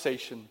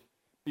conversation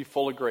be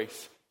full of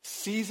grace,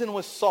 seasoned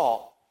with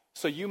salt,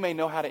 so you may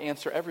know how to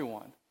answer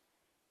everyone.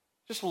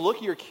 Just look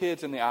at your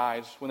kids in the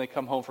eyes when they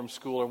come home from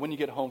school or when you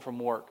get home from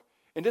work,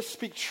 and just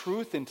speak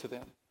truth into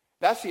them.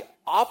 That's the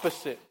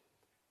opposite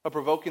of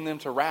provoking them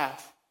to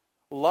wrath.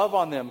 Love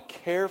on them,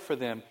 care for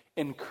them,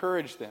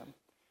 encourage them.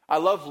 I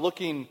love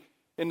looking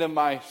into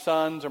my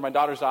son's or my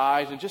daughter's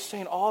eyes and just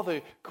saying all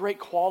the great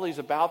qualities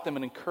about them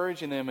and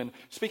encouraging them and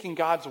speaking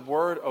God's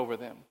word over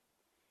them.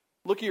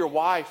 Look at your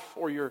wife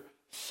or your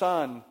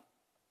son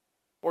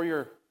or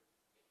your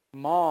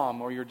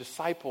mom or your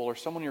disciple or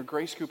someone in your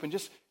grace group and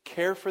just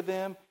care for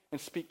them and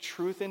speak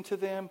truth into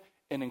them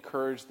and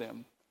encourage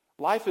them.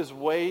 Life is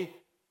way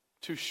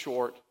too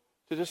short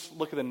to just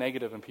look at the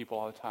negative in people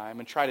all the time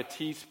and try to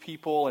tease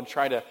people and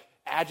try to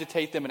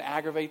agitate them and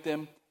aggravate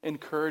them,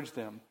 encourage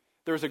them.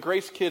 There was a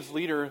Grace Kids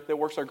leader that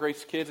works our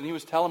Grace Kids, and he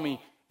was telling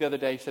me the other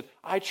day, he said,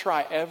 I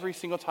try every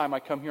single time I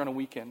come here on a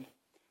weekend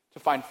to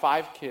find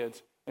 5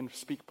 kids and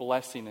speak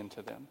blessing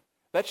into them.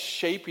 That's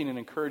shaping and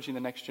encouraging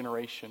the next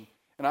generation,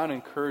 and I want to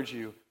encourage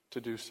you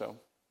to do so.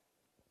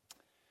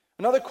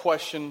 Another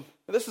question,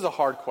 this is a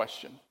hard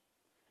question,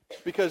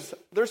 because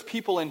there's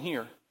people in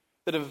here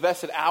that have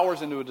invested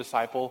hours into a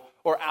disciple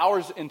or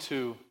hours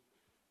into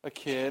a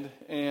kid,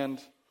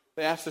 and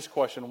they ask this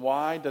question,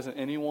 why doesn't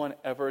anyone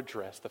ever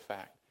address the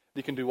fact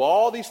you can do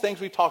all these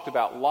things we talked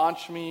about,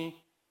 launch me,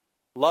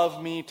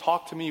 love me,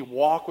 talk to me,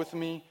 walk with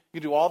me.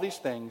 You can do all these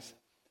things,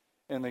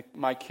 and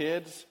my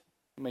kids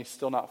may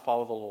still not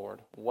follow the Lord.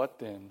 What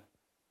then?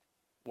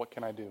 What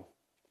can I do?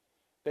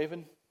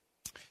 David?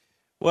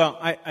 Well,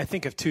 I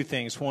think of 2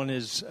 things. One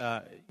is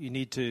you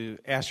need to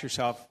ask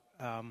yourself,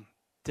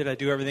 did I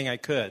do everything I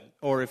could?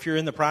 Or if you're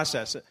in the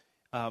process,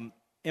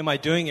 Am I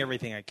doing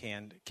everything I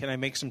can? Can I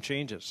make some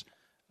changes?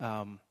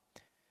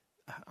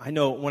 I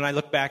know when I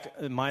look back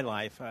in my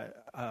life,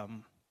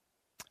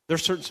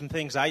 there's some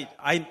things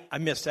I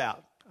missed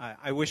out.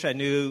 I wish I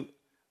knew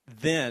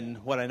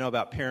then what I know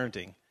about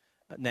parenting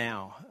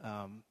now.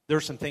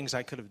 There's some things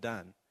I could have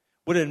done.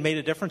 Would it have made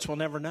a difference? We'll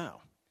never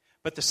know.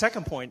 But the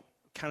second point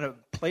kind of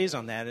plays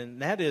on that,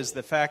 and that is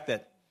the fact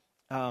that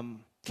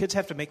kids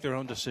have to make their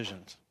own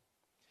decisions.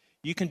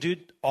 You can do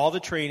all the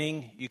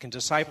training, you can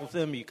disciple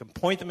them, you can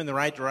point them in the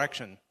right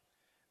direction.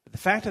 But the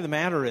fact of the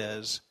matter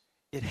is,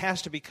 it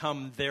has to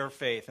become their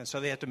faith, and so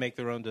they have to make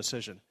their own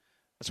decision.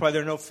 That's why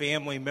there are no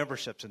family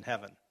memberships in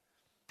heaven.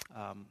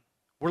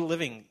 We're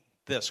living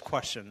this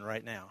question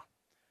right now.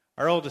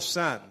 Our oldest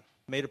son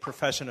made a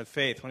profession of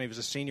faith when he was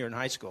a senior in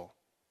high school.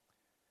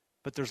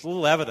 But there's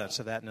little evidence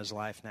of that in his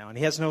life now, and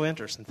he has no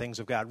interest in things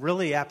of God,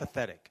 really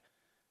apathetic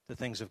to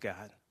things of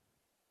God.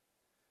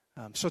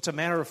 So it's a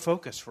matter of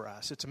focus for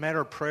us. It's a matter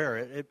of prayer.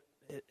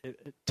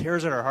 It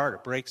tears at our heart.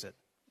 It breaks it.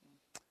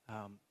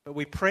 But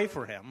we pray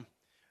for him.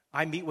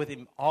 I meet with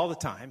him all the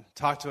time,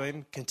 talk to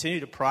him, continue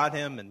to prod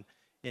him and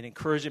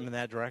encourage him in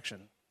that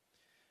direction.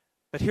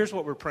 But here's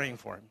what we're praying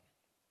for him.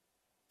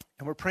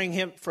 And we're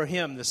praying for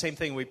him the same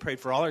thing we prayed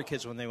for all our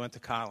kids when they went to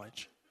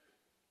college.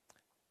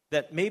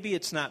 That maybe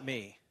it's not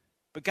me,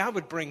 but God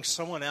would bring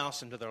someone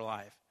else into their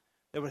life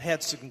that would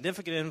have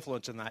significant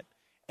influence in that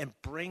and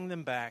bring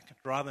them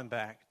back, draw them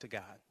back to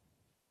God.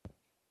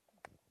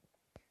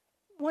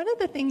 One of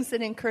the things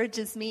that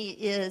encourages me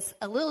is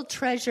a little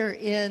treasure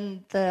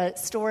in the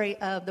story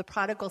of the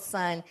prodigal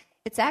son.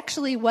 It's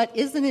actually what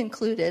isn't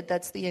included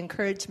that's the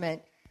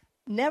encouragement.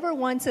 Never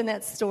once in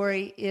that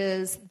story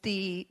is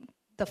the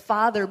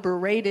father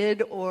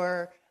berated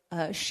or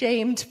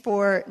shamed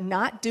for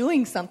not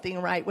doing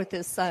something right with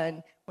his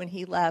son when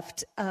he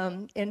left.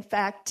 In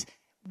fact,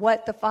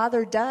 what the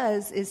father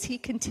does is he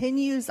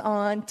continues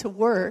on to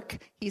work.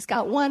 He's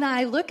got one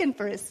eye looking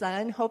for his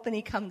son, hoping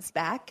he comes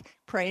back,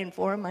 praying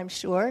for him, I'm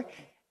sure.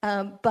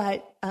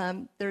 But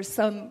there's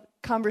some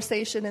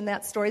conversation in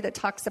that story that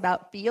talks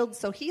about fields,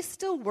 so he's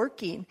still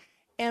working.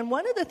 And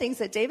one of the things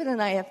that David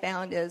and I have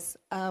found is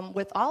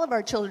with all of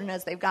our children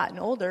as they've gotten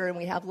older and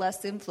we have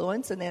less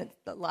influence and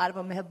a lot of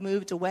them have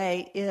moved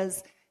away,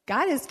 is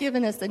God has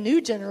given us a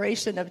new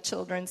generation of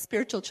children,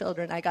 spiritual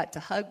children. I got to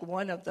hug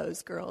one of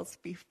those girls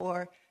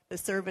before the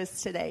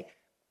service today.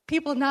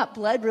 People not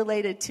blood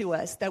related to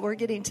us that we're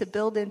getting to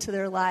build into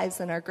their lives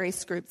in our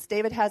grace groups.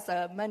 David has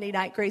a Monday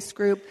night grace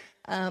group.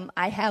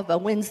 I have a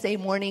Wednesday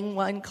morning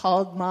one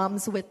called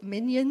Moms with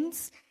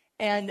Minions,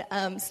 and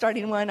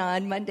starting one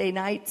on Monday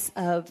nights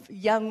of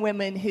young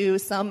women who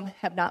some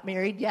have not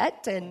married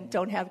yet and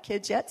don't have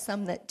kids yet,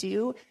 some that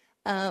do.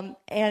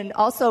 And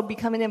also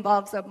becoming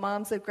involved with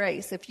Moms of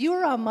Grace. If you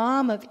are a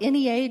mom of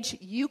any age,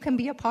 you can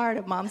be a part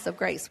of Moms of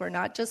Grace. We're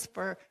not just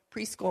for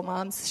preschool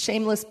moms.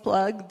 Shameless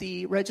plug,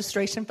 the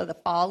registration for the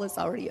fall is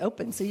already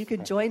open, so you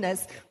can join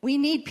us. We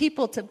need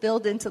people to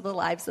build into the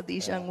lives of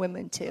these young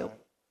women, too.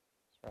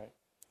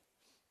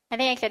 I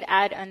think I could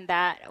add on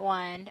that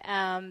one.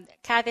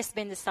 Kath has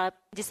been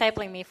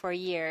discipling me for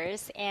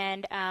years,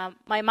 and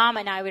my mom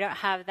and I, we don't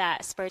have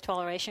that spiritual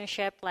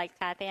relationship like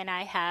Kathy and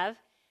I have.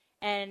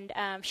 And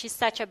she's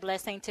such a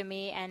blessing to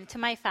me and to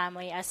my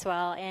family as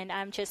well. And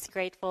I'm just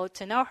grateful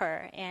to know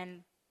her.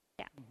 And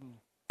yeah.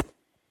 Mm-hmm.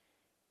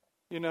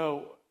 You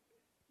know,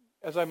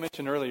 as I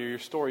mentioned earlier, your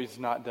story's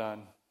not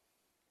done.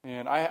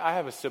 And I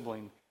have a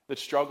sibling that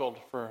struggled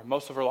for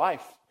most of her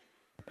life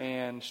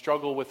and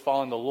struggled with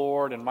following the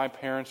Lord. And my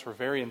parents were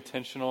very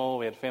intentional.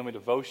 We had family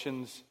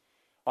devotions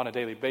on a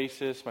daily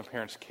basis. My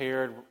parents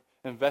cared,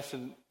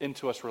 invested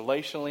into us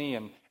relationally,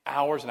 and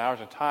hours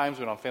and times.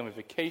 We went on family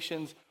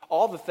vacations.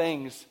 All the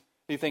things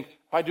you think,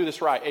 if I do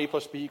this right, A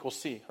plus B equals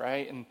C,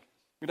 right? And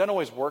it doesn't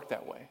always work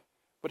that way.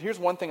 But here's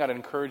one thing I'd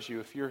encourage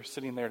you if you're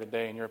sitting there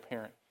today and you're a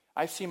parent.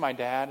 I see my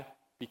dad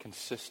be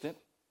consistent.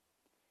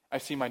 I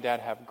see my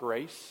dad have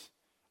grace.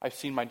 I've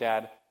seen my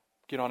dad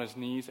get on his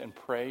knees and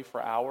pray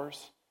for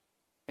hours.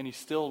 And he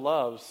still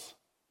loves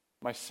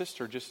my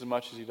sister just as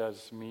much as he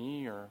does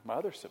me or my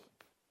other sibling.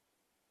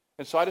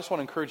 And so I just want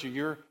to encourage you,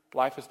 your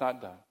life is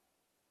not done.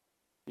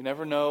 You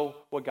never know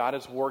what God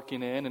is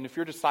working in. And if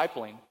you're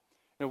discipling,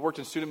 I've worked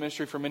in student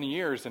ministry for many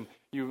years, and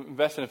you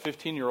invest in a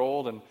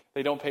 15-year-old, and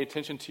they don't pay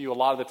attention to you a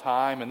lot of the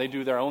time, and they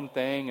do their own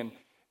thing, and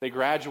they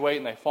graduate,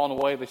 and they fall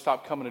away, they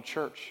stop coming to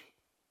church.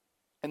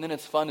 And then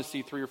it's fun to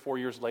see 3 or 4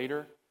 years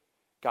later,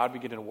 God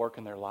beginning to work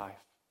in their life.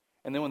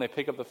 And then when they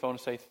pick up the phone and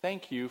say,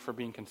 thank you for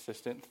being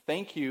consistent,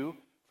 thank you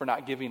for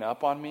not giving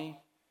up on me,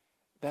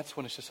 that's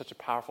when it's just such a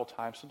powerful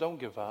time. So don't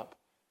give up.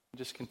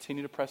 Just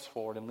continue to press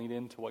forward and lead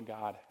into what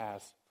God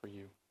has for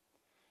you.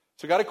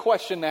 So got a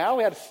question now.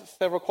 We had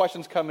several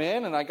questions come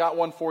in, and I got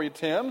one for you,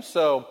 Tim.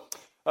 So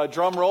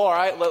drum roll. All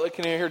right,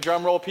 can you hear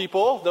drum roll,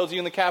 people? Those of you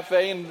in the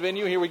cafe and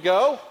venue, here we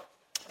go.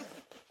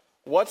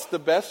 What's the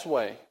best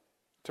way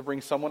to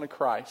bring someone to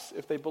Christ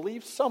if they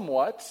believe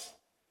somewhat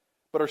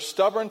but are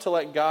stubborn to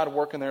let God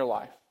work in their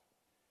life?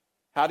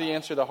 How do you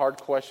answer the hard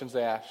questions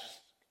they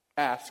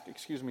ask,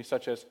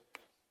 such as,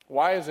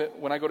 Why is it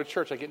when I go to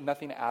church, I get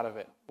nothing out of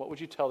it? What would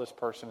you tell this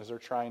person as they're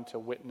trying to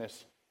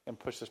witness and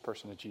push this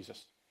person to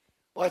Jesus?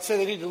 Well, I'd say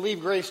they need to leave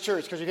Grace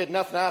Church because you get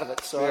nothing out of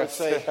it. So I'd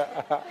say,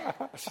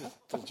 that's just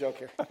a joke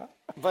here.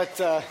 But,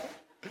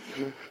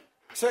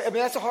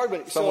 that's a hard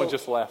one. Someone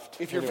just left.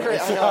 If you're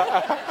I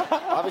know.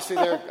 Obviously,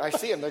 I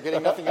see them. They're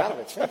getting nothing out of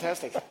it. It's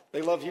fantastic.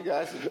 They love you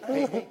guys and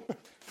hate me.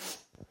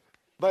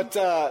 But,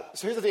 so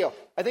here's the deal.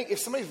 I think if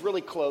somebody's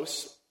really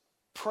close,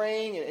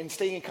 praying and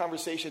staying in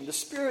conversation, the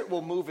Spirit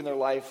will move in their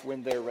life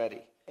when they're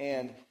ready.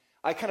 And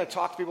I kind of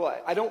talk to people.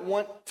 I don't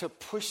want to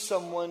push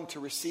someone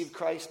to receive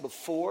Christ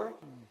before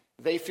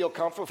they feel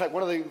comfortable. In fact,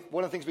 one of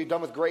the things we've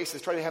done with Grace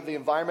is try to have the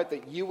environment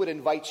that you would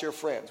invite your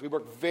friends. We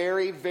work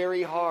very,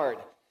 very hard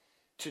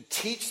to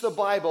teach the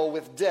Bible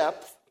with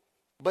depth,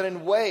 but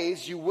in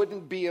ways you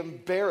wouldn't be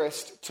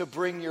embarrassed to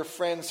bring your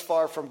friends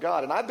far from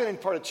God. And I've been in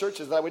part of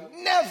churches that I would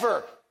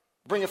never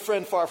bring a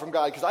friend far from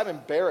God because I'm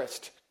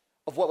embarrassed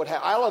of what would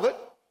happen. I love it,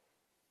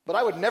 but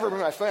I would never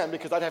bring my friend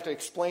because I'd have to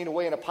explain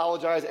away and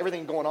apologize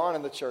everything going on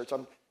in the church.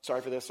 I'm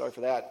sorry for this, sorry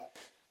for that.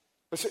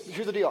 But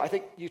here's the deal. I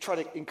think you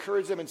try to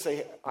encourage them and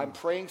say, I'm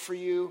praying for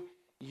you.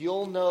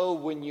 You'll know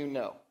when you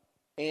know.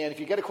 And if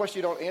you get a question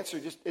you don't answer,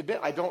 just admit,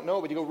 I don't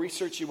know, but you go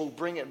research, you will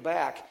bring it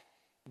back.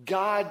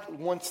 God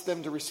wants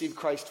them to receive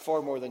Christ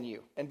far more than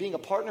you. And being a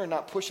partner and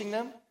not pushing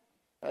them,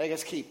 I think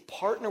that's key.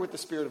 Partner with the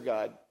Spirit of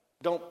God.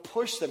 Don't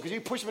push them. Because you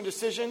push them in a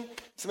decision,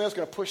 somebody else is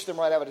going to push them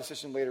right out of a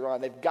decision later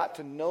on. They've got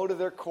to know to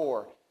their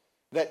core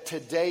that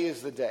today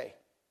is the day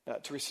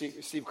to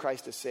receive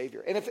Christ as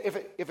Savior. And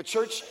if a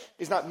church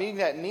is not meeting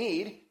that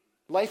need,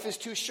 life is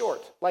too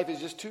short. Life is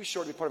just too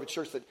short to be part of a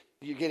church that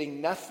you're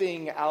getting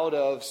nothing out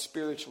of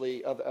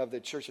spiritually of the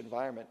church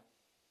environment.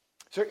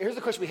 So here's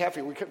the question we have for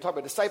you. We talk about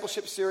a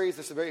discipleship series.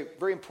 This is a very,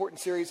 very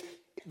important series.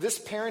 This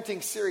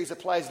parenting series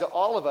applies to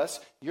all of us.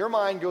 Your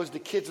mind goes to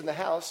kids in the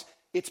house.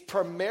 It's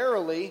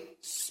primarily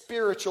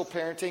spiritual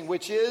parenting,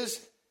 which is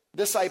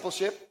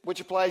discipleship, which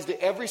applies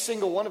to every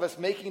single one of us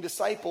making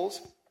disciples.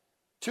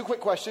 Two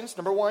quick questions.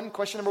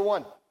 Question number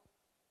one.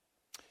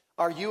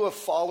 Are you a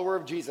follower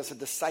of Jesus, a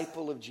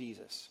disciple of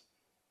Jesus?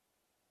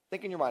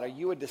 Think in your mind, are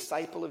you a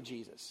disciple of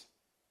Jesus?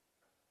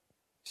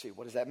 See,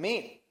 what does that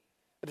mean?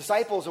 A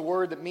disciple is a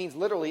word that means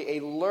literally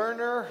a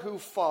learner who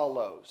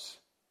follows.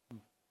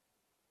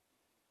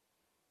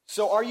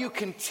 So are you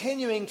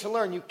continuing to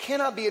learn? You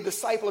cannot be a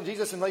disciple of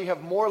Jesus unless you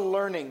have more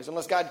learnings,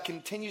 unless God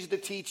continues to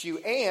teach you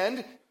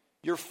and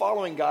you're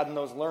following God in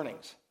those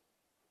learnings.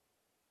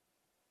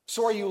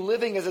 So are you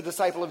living as a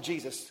disciple of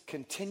Jesus?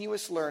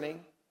 Continuous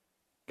learning.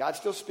 God's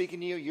still speaking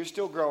to you. You're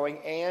still growing.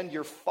 And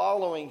you're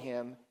following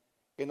him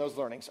in those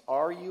learnings.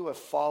 Are you a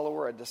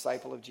follower, a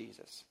disciple of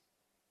Jesus?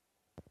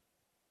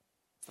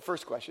 That's the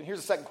first question. Here's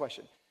the second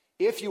question.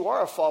 If you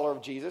are a follower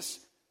of Jesus,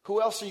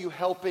 who else are you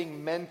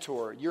helping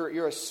mentor?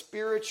 You're a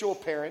spiritual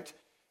parent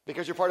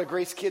because you're part of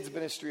Grace Kids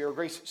Ministry or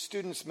Grace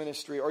Students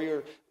Ministry, or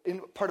you're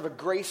part of a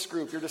Grace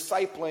group, you're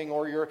discipling,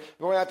 or you're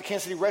going out to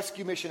Kansas City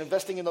Rescue Mission,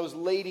 investing in those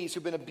ladies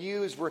who've been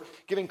abused. We're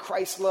giving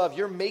Christ love.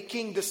 You're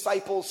making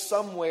disciples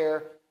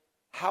somewhere.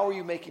 How are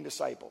you making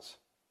disciples?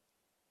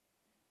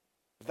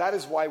 That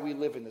is why we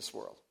live in this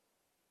world.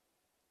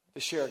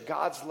 To share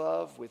God's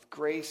love with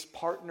Grace,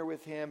 partner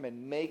with him,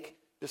 and make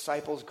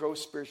disciples grow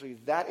spiritually.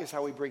 That is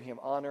how we bring him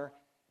honor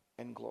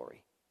and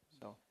glory.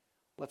 So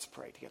let's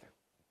pray together.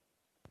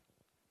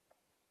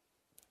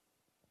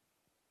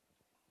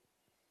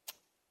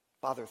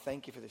 Father,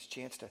 thank you for this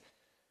chance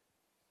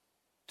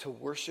to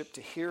worship,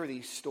 to hear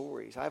these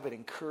stories. I've been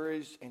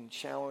encouraged and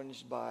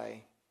challenged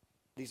by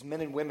these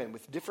men and women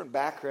with different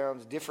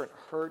backgrounds, different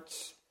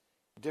hurts,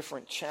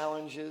 different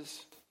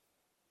challenges,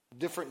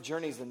 different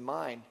journeys than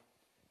mine.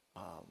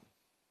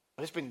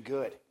 But it's been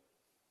good.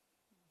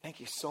 Thank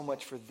you so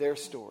much for their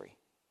story.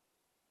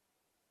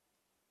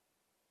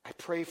 I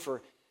pray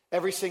for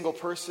every single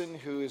person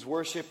who is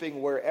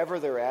worshiping wherever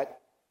they're at,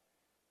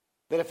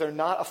 that if they're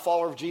not a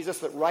follower of Jesus,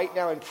 that right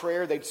now in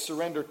prayer they'd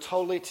surrender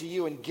totally to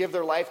you and give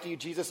their life to you,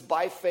 Jesus,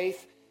 by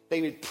faith.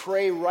 They would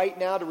pray right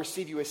now to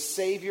receive you as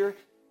Savior,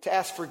 to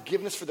ask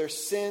forgiveness for their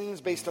sins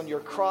based on your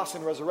cross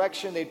and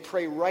resurrection. They'd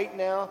pray right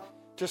now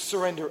to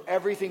surrender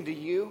everything to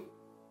you.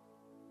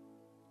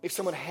 If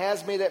someone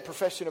has made that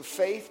profession of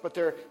faith, but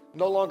they're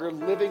no longer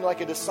living like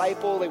a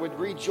disciple, they would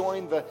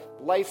rejoin the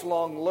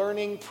lifelong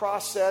learning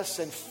process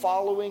and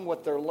following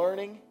what they're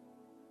learning.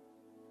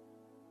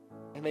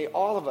 And may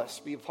all of us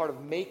be a part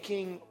of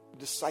making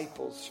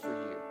disciples for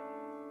you.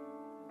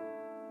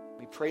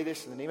 We pray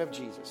this in the name of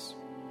Jesus.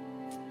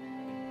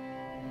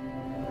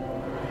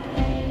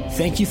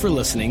 Thank you for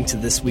listening to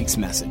this week's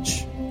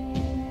message.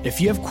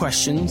 If you have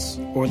questions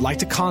or would like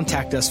to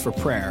contact us for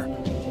prayer,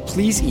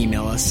 please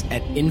email us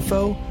at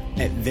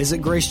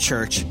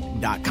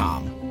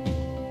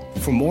info@visitgracechurch.com.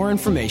 For more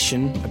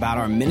information about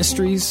our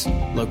ministries,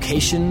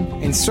 location,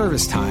 and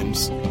service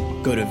times,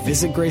 go to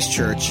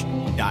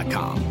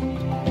visitgracechurch.com.